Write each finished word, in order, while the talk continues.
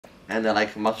And then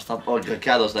like Max Verstappen, oh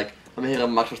Ricciardo's like, I'm here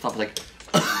and Max Verstappen like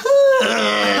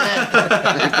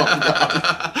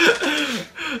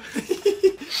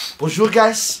Bonjour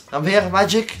guys, I'm here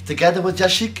Magic together with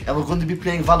Yashik and we're going to be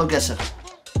playing VALOGUESSR.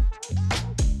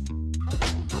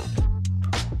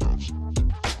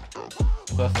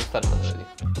 Who has to start already?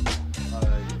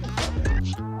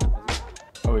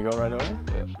 Oh, we go right away?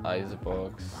 Yeah.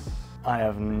 Icebox. I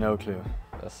have no clue.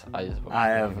 That's icebox. I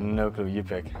have no clue. You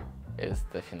pick. It's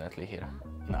definitely here.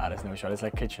 Nah, there's no shot. It's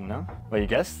like kitchen, no? Well, you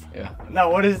guessed? Yeah. No,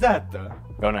 what is that though?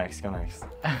 Go next, go next.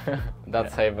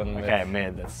 That's haven. Okay,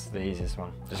 mid, that's the easiest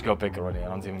one. Just go pick already, I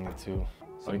don't even need to.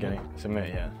 What are you getting? It's a mid,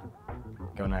 yeah.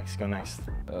 Go next, go next.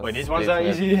 Wait, these ones are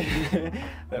easy.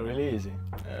 They're really easy.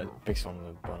 Pixel on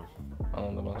the bottom.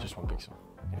 On the bottom. Just one pixel.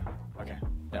 Yeah. Okay.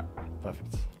 Yeah.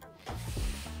 Perfect.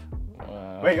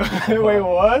 Well, Wait,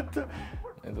 what?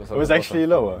 It was actually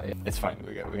lower. Yeah. It's fine.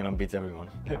 We're gonna beat everyone.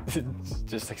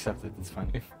 Just accept it. It's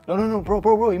fine. No,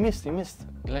 bro. You missed.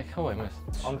 Like how I missed?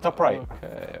 On top right.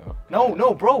 Okay.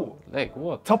 No, bro. Like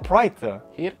what? Top right.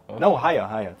 Here? Oh. No,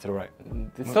 higher to the right.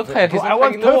 It's not higher. He's I not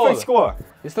want hugging the wall. perfect score.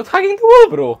 He's not hugging the wall,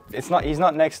 bro. It's not. He's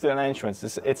not next to an entrance.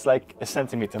 It's like a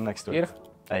centimeter next to it. Here.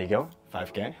 There you go.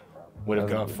 5K. Would have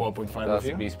got 4.5 That's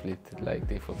of you. B-split, like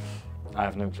default. I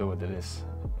have no clue what it is.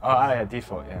 Oh, yeah,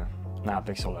 default. Yeah. Nah,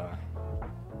 pixel.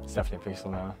 It's definitely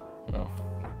pixel now. No.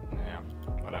 Yeah.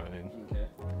 Whatever, dude. Okay.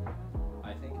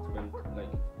 I think it went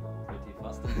like pretty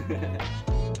fast.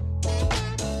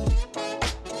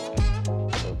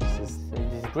 So this is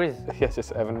Breeze. yes,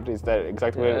 just Evan Breeze there,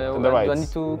 exactly where to the Do right. I need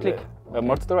to click?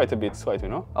 More to the right a bit, slight, you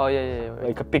know? Oh yeah.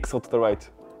 Like a pixel to the right.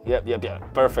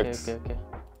 Yep. Perfect. Okay.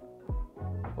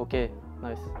 Okay,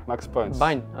 nice. Max points.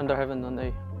 Bind under heaven on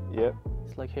A. Yeah.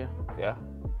 It's like here. Yeah.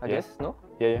 I guess, no?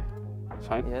 Yeah. It's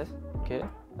fine. Yes. Okay.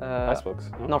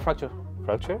 Icebox. No, fracture.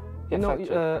 Fracture? Yeah, no,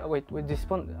 fracture. wait, this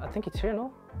one, I think it's here,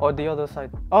 no? Or the other side?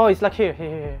 Oh, it's like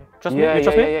here. Trust me, Yeah. you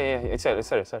trust me? Yeah. Sorry.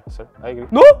 I agree.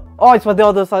 No! Oh, it's for the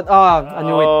other side. Ah, I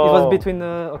knew it. It was between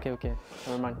the... Okay.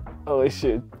 Never mind. Holy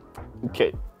shit.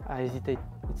 Okay. I hesitate.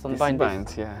 It's on It's bind.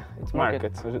 bind, yeah. It's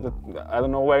market. I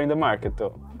don't know where in the market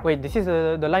though. Wait, this is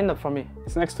the lineup for me.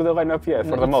 It's next to the lineup, yeah,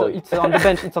 for the It's, mall. it's on the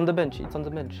bench. It's on the bench. It's on the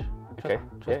bench. Okay.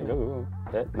 Trust me. Go.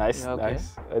 Yeah, nice. Yeah, okay.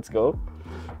 Nice. Let's go.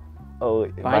 Oh,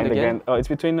 Bind again. Oh, it's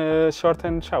between short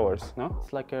and showers, no?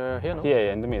 It's like here, no?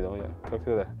 Yeah, in the middle, yeah. Click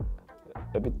to there.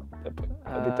 A bit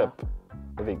up.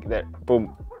 I think there.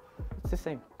 Boom. It's the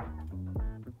same.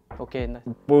 Okay, nice.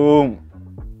 Boom.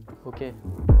 Okay.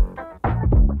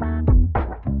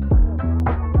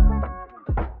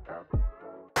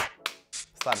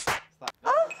 Start.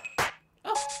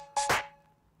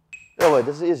 Oh wait,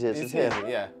 this is easy. It's here.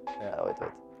 Yeah. Wait.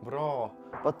 Bro.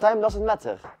 But time doesn't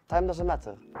matter.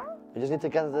 You just need to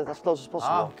get it as close as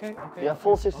possible. Okay. You have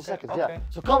full 60 seconds, yeah.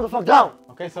 So calm the fuck down!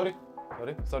 Okay, sorry,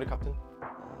 Captain.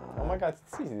 Oh my god,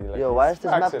 it's easy. Like, Yo, why is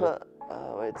this map... accident.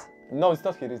 wait. No, it's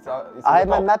not here. It's I have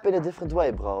my map in a different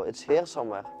way, bro. It's here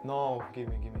somewhere. No, give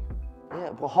me.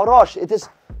 Yeah, bro, Horosh, it is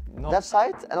No. that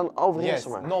side and then over here Yes,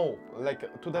 somewhere. no, like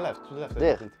to the left.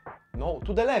 There. No,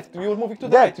 to the left. You're moving to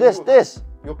the That, right. this!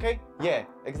 You okay? Yeah,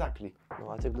 exactly. No,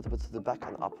 I think a little bit to the back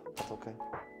and up. That's okay.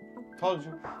 Told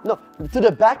you. No, to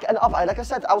the back and up. Like I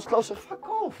said, I was closer. Fuck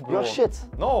off, bro. You're shit.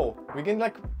 No, we gained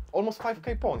like almost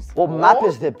 5k points. What map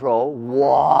is this, bro?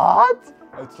 What?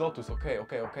 It's Lotus. Okay.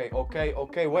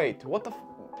 Wait, what the?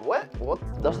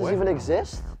 What? Does this even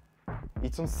exist?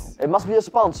 It's on. It must be a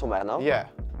spawn somewhere, no? Yeah.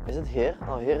 Is it here?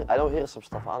 Oh, here. I don't hear some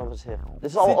stuff. I don't know if it's here.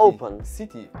 This is all open.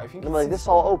 City. I think. No, it's but this is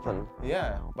all open.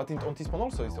 Yeah, but on T-spawn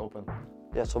also is open.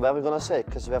 Yeah, so where are we gonna say?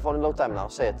 Because we have only no time now.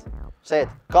 Say it. Say it.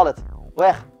 Call it.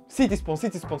 Where? City spawn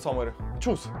somewhere.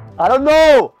 Choose. I don't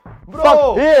know! Bro!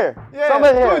 Fuck, here! Yeah,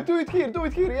 Somewhere here! do it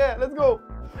here, yeah, let's go!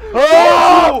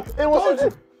 Oh! It Told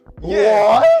wasn't... you.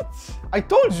 Yeah! What? I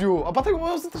told you, but I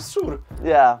wasn't sure.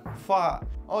 Yeah.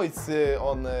 Oh, it's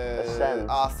on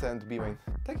Ascent B-Main.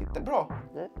 Take it, bro.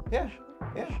 Yeah?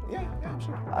 Yeah,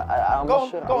 sure. I'm Go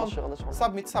not on. sure on this one.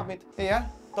 Submit. Yeah,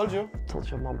 told you. Told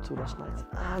your mom too last night.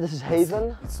 Ah, this is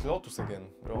Haven. It's Lotus again,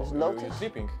 bro. It's Lotus? You're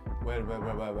sleeping. Where?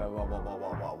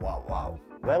 Wow.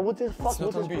 Where would this fuck It's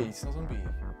not would on B, this be? it's not on B,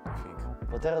 I think.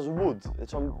 But there is wood.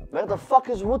 It's on... Where the fuck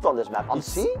is wood on this map? On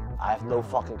C? I have no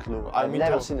fucking clue. I've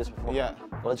never seen this before. Yeah.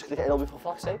 Well, let's click LB for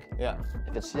fuck's sake. Yeah.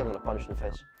 If it's C, I'm gonna punch you in the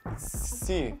face.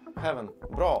 C, heaven,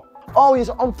 bro. Oh, he's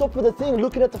on top of the thing,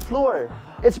 looking at the floor.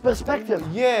 It's perspective.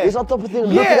 Yeah. He's on top of the thing,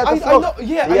 looking Yeah, at the floor. I know.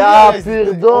 Yeah, I Yeah, realized.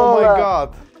 perdona. Oh my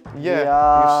god. Yeah.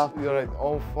 Yeah. You're right.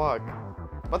 Oh fuck.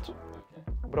 But,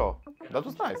 bro, that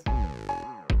was nice.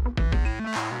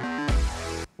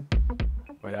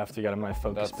 Wait, I have to get my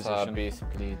focus That's position. B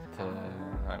split,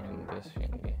 I mean this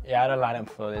thingy. Yeah, I don't line up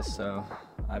for this, so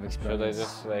I've experienced. Should I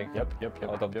just like Yep.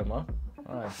 out of the map?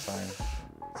 Alright, fine.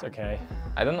 It's okay.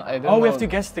 I don't Oh, know. we have to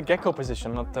guess the gecko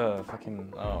position, not the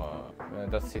fucking. Oh,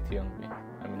 that's city on me.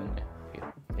 I mean on me.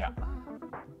 Here. Yeah.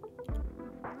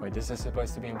 Wait, this is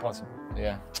supposed to be impossible.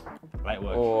 Yeah. Light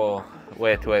work. Oh,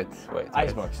 wait.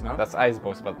 Icebox, no? That's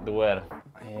icebox, but where?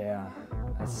 Yeah.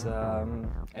 It's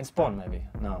in spawn maybe.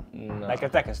 No. No. Like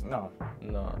attackers. No.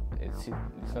 No, it's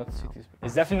not city.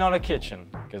 It's definitely not a kitchen,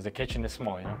 because the kitchen is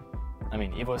small, you know. I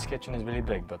mean, Evo's kitchen is really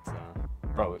big, but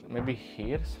bro. Maybe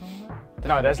here somewhere?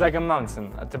 No, there's like a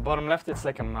mountain. At the bottom left, it's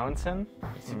like a mountain.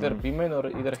 It's either B main or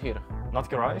either here. Not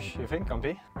garage, you think, on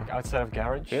B? Like outside of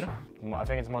garage? Here? I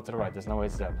think it's more to the right, there's no way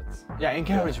it's there, but... Yeah, in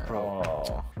garage, bro.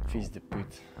 Oh. Fils de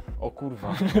pute. Oh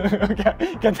kurwa.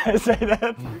 Can I say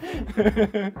that?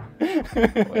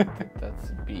 Wait,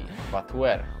 that's B. But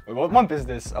where? What month is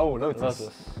this? Oh, Lotus.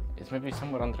 It's maybe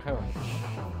somewhere under heaven.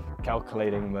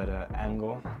 Calculating by the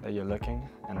angle that you're looking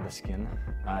and the skin.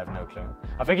 I have no clue.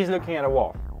 I think he's looking at a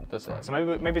wall. That's it. So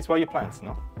maybe it's where you plant,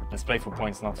 no? Let's play for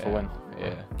points, not for win.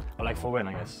 Yeah. Or like for win,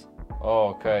 I guess. Oh,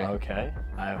 okay. Okay.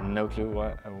 I have no clue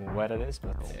where that is,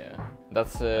 but... Yeah.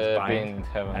 That's bind. being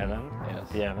heaven. Heaven?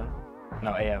 Yes. B heaven?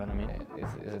 No, A heaven, I mean.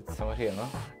 Is it somewhere here, no?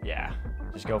 Yeah.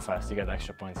 Just go fast, you get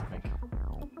extra points, I think.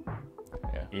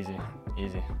 Yeah. Easy,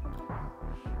 easy.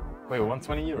 Wait,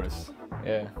 120 euros?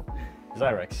 Yeah.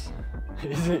 Zyrex.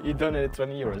 You donated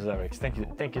 20 euros, Zyrex. Thank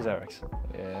you, Zyrex.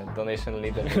 Yeah, donation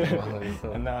leader.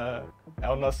 And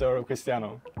El Nasser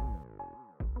Cristiano.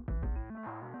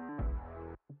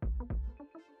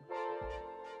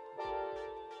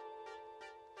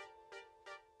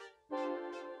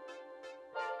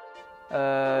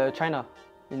 China,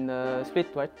 in split,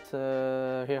 right?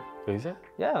 Here. Is it?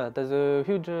 Yeah, there's a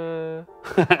huge.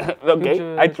 Okay,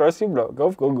 huge, I trust you, bro.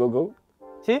 Go.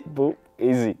 See? Boom.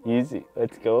 Easy.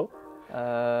 Let's go.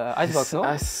 Icebox, no?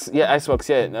 Yeah, icebox.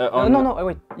 Yeah. No.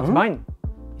 Wait. It's mine.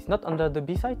 It's not under the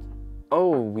B side.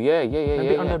 Oh yeah.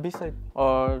 Maybe under B side.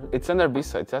 Or it's under B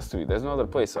side. It has to be. There's no other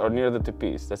place. Or near the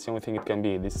TPs. That's the only thing it can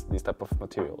be. This type of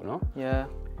material, no? yeah.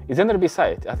 It's under B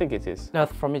side. I think it is. No,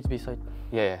 for me it's B side.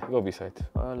 Yeah. Go B side.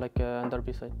 Like under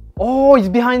B side. Oh, it's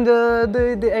behind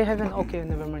the A heaven. Okay,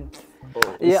 never mind.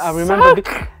 Oh, Yeah, I remember.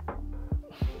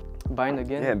 Bind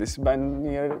again. Yeah, this is by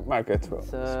near market, bro. It's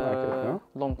It's market, no?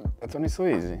 long. That's only so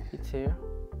easy. It's here.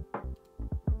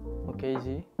 Okay,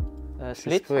 easy.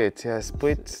 Split. Split. Yeah,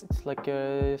 split. It's like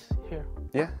here.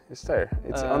 Yeah, it's there.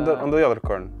 It's on the other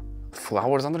corner.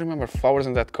 Flowers. I don't remember flowers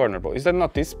in that corner, bro. Is that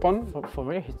not this spawn? For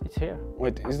me, it's here.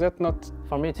 Wait, is that not?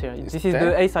 For me, it's here. Is This is there?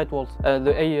 the A side walls.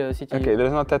 The A city. Okay,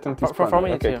 there's not that in this For spawn.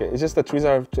 me, it's okay, here. It's just the trees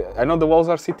are. I know the walls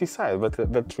are city side, but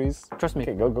the trees. Trust me.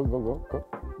 Okay, go.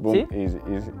 Boom. See? Easy.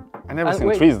 I never seen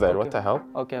wait, trees there. okay. What the hell?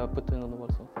 Okay, I'll put it on the wall.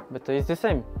 So. But it's the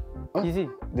same. Oh. Easy.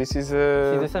 This is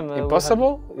the same, we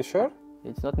impossible. You sure?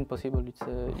 It's not impossible. It's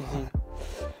easy.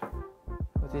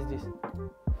 What is this?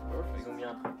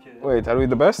 Wait, are we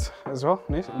the best as well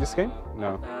in this game?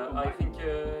 No. I think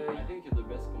you're the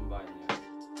best combined.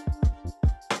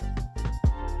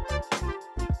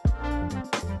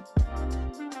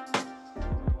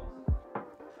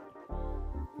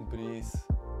 Breeze.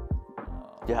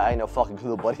 Yeah, I ain't no fucking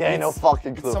clue, buddy. I ain't no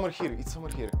fucking It's clue. somewhere here. It's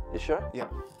somewhere here. You sure? Yeah.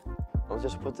 We'll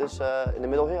just put this in the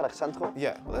middle here, like central.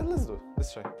 Yeah. Let's do it.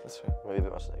 Let's try. Maybe a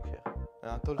bit more snake here.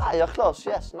 Yeah, I told you. Ah, you're close.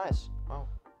 Yes, nice. Wow.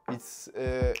 It's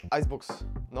icebox.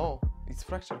 No, it's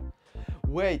fracture.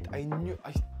 Wait, I knew.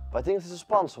 But I think this is a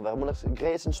spawn somewhere.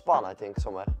 Grey is in spawn, I think,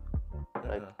 somewhere.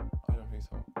 Like, I don't think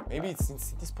so. Maybe it's in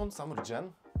city spawn somewhere,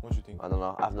 Gen. What do you think? I don't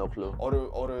know. I have no clue. Or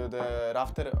the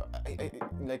rafter.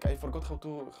 I forgot how to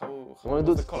You wanna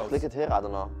do the it? callouts. Click it here? I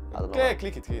don't know. Okay,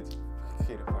 click it here.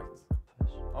 Here, in fact.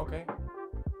 Okay.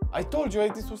 I told you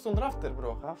this was on rafter,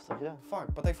 bro. Rafter, yeah.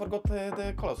 Fuck, but I forgot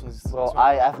the callouts on this. Bro, this one.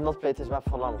 I have not played this map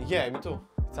for long. Yeah, me too.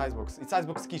 It's icebox. It's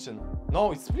icebox kitchen.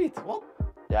 No, it's split. What?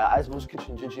 Yeah, Icebox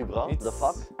Kitchen, GG, bro. It's- The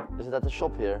fuck? Is it at the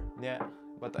shop here? Yeah,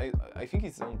 but I think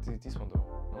it's on this one though.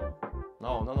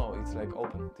 No. It's like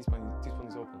open. This one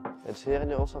is open. It's here and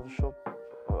you also have a shop.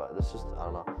 Oh, this is, I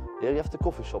don't know. Here you have the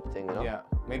coffee shop thing, you know? Yeah,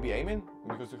 maybe Amen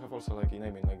because you have also like in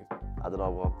Amen like. I don't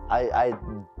know, bro. I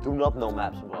do not know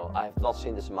maps, bro. I have not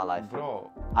seen this in my life. Bro,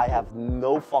 I have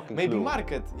no fucking maybe clue.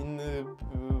 market in.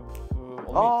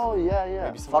 On Oh, meat. yeah.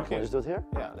 Maybe somewhere Fuck, here. let's do it here?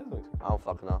 Yeah, let's do it. I don't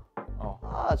fucking know. Oh.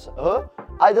 Ah, it's, huh?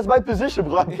 That's my position,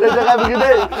 bro. I play there every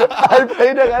day. I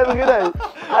play there every day.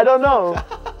 I don't know.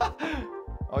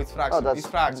 Oh, it's fracture. Oh, that's it's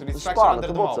fracture. It's the fracture spawn under at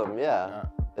the the bottom, mob. yeah.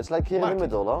 It's like here in Market. the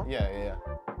middle, though. Yeah.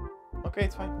 Okay,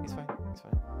 it's fine. It's fine.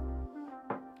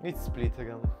 It's split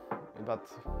again. but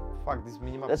fuck this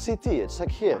minimap. That's CT, it's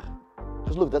like here.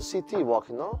 Because look, that's CT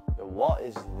walking, no? Yo, what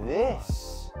is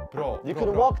this? Bro, You bro,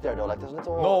 couldn't bro. walk there though, like there's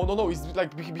little... No, it's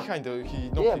like behind, he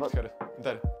no Yeah, clipped her.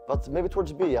 There. But maybe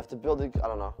towards B, you have to build it, I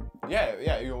don't know.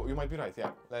 Yeah, you might be right,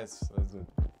 yeah. Let's do it.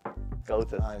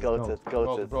 Goated, Nice, goated, bro,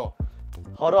 goated. bro.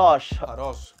 Horosh,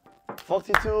 Хорош.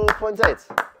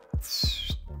 42.8.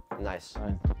 Nice.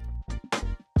 Nice.